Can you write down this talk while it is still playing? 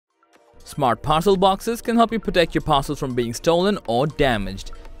Smart parcel boxes can help you protect your parcels from being stolen or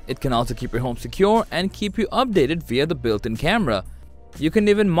damaged. It can also keep your home secure and keep you updated via the built-in camera. You can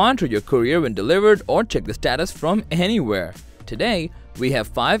even monitor your courier when delivered or check the status from anywhere. Today, we have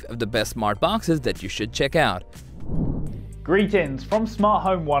 5 of the best smart boxes that you should check out. Greetings from Smart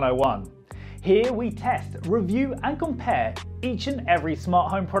Home 101. Here we test, review and compare each and every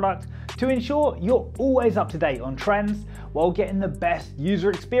smart home product to ensure you're always up to date on trends while getting the best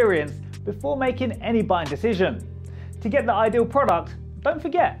user experience before making any buying decision. To get the ideal product, don't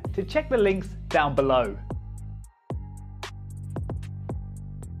forget to check the links down below.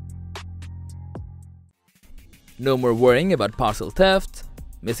 No more worrying about parcel theft,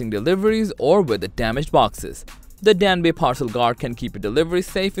 missing deliveries, or with the damaged boxes. The Danbay Parcel Guard can keep your delivery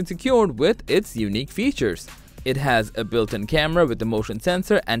safe and secured with its unique features. It has a built-in camera with a motion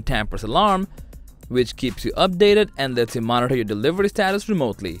sensor and tamper's alarm, which keeps you updated and lets you monitor your delivery status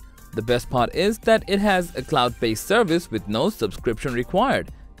remotely. The best part is that it has a cloud-based service with no subscription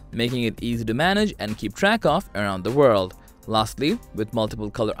required, making it easy to manage and keep track of around the world. Lastly, with multiple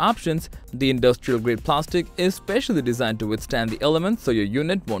color options, the industrial-grade plastic is specially designed to withstand the elements so your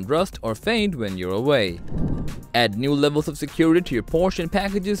unit won't rust or fade when you're away. Add new levels of security to your portion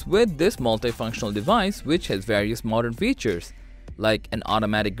packages with this multifunctional device, which has various modern features, like an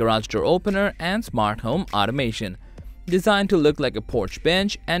automatic garage door opener and smart home automation. Designed to look like a porch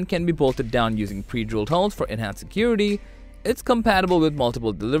bench and can be bolted down using pre-drilled holes for enhanced security, it's compatible with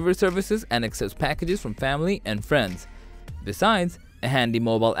multiple delivery services and accepts packages from family and friends. Besides, a handy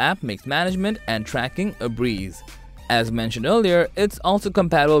mobile app makes management and tracking a breeze. As mentioned earlier, it's also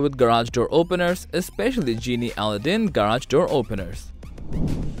compatible with garage door openers, especially Genie Aladdin garage door openers.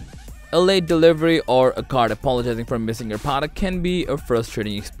 A late delivery or a card apologizing for missing your product can be a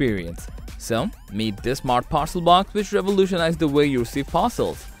frustrating experience. So, meet this smart parcel box which revolutionized the way you receive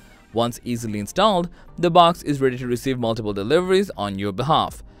parcels. Once easily installed, the box is ready to receive multiple deliveries on your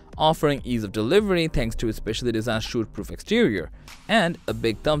behalf, offering ease of delivery thanks to its specially designed shoot-proof exterior, and a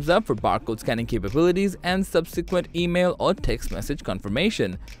big thumbs up for barcode scanning capabilities and subsequent email or text message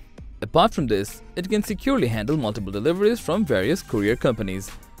confirmation. Apart from this, it can securely handle multiple deliveries from various courier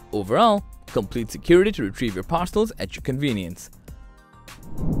companies. Overall, complete security to retrieve your parcels at your convenience.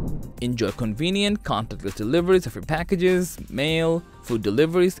 Enjoy convenient, contactless deliveries of your packages, mail, food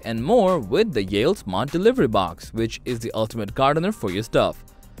deliveries, and more with the Yale Smart Delivery Box, which is the ultimate gardener for your stuff.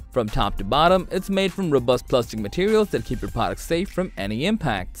 From top to bottom, it's made from robust plastic materials that keep your products safe from any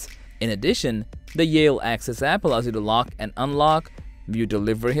impacts. In addition, the Yale Access app allows you to lock and unlock, view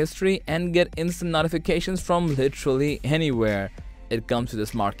delivery history, and get instant notifications from literally anywhere. It comes with a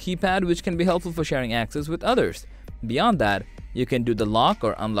smart keypad which can be helpful for sharing access with others. Beyond that, you can do the lock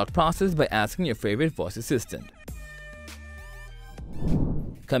or unlock process by asking your favorite voice assistant.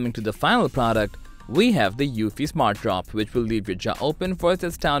 Coming to the final product, we have the Eufy Smart Drop, which will leave your jaw open for its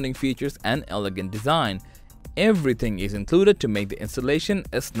astounding features and elegant design. Everything is included to make the installation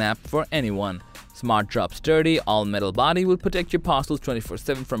a snap for anyone. Smart Drop's sturdy, all-metal body will protect your parcels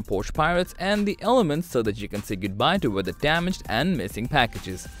 24/7 from porch pirates and the elements so that you can say goodbye to weather damaged and missing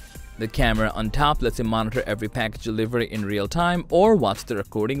packages. The camera on top lets you monitor every package delivery in real time or watch the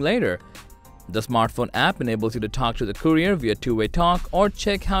recording later. The smartphone app enables you to talk to the courier via two-way talk or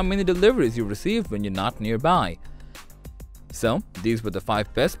check how many deliveries you received when you're not nearby. So, these were the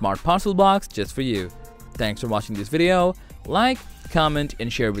 5 best smart parcel box just for you. Thanks for watching this video. Like, comment,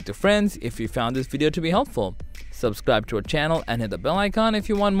 and share with your friends if you found this video to be helpful. Subscribe to our channel and hit the bell icon if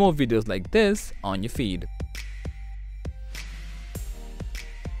you want more videos like this on your feed.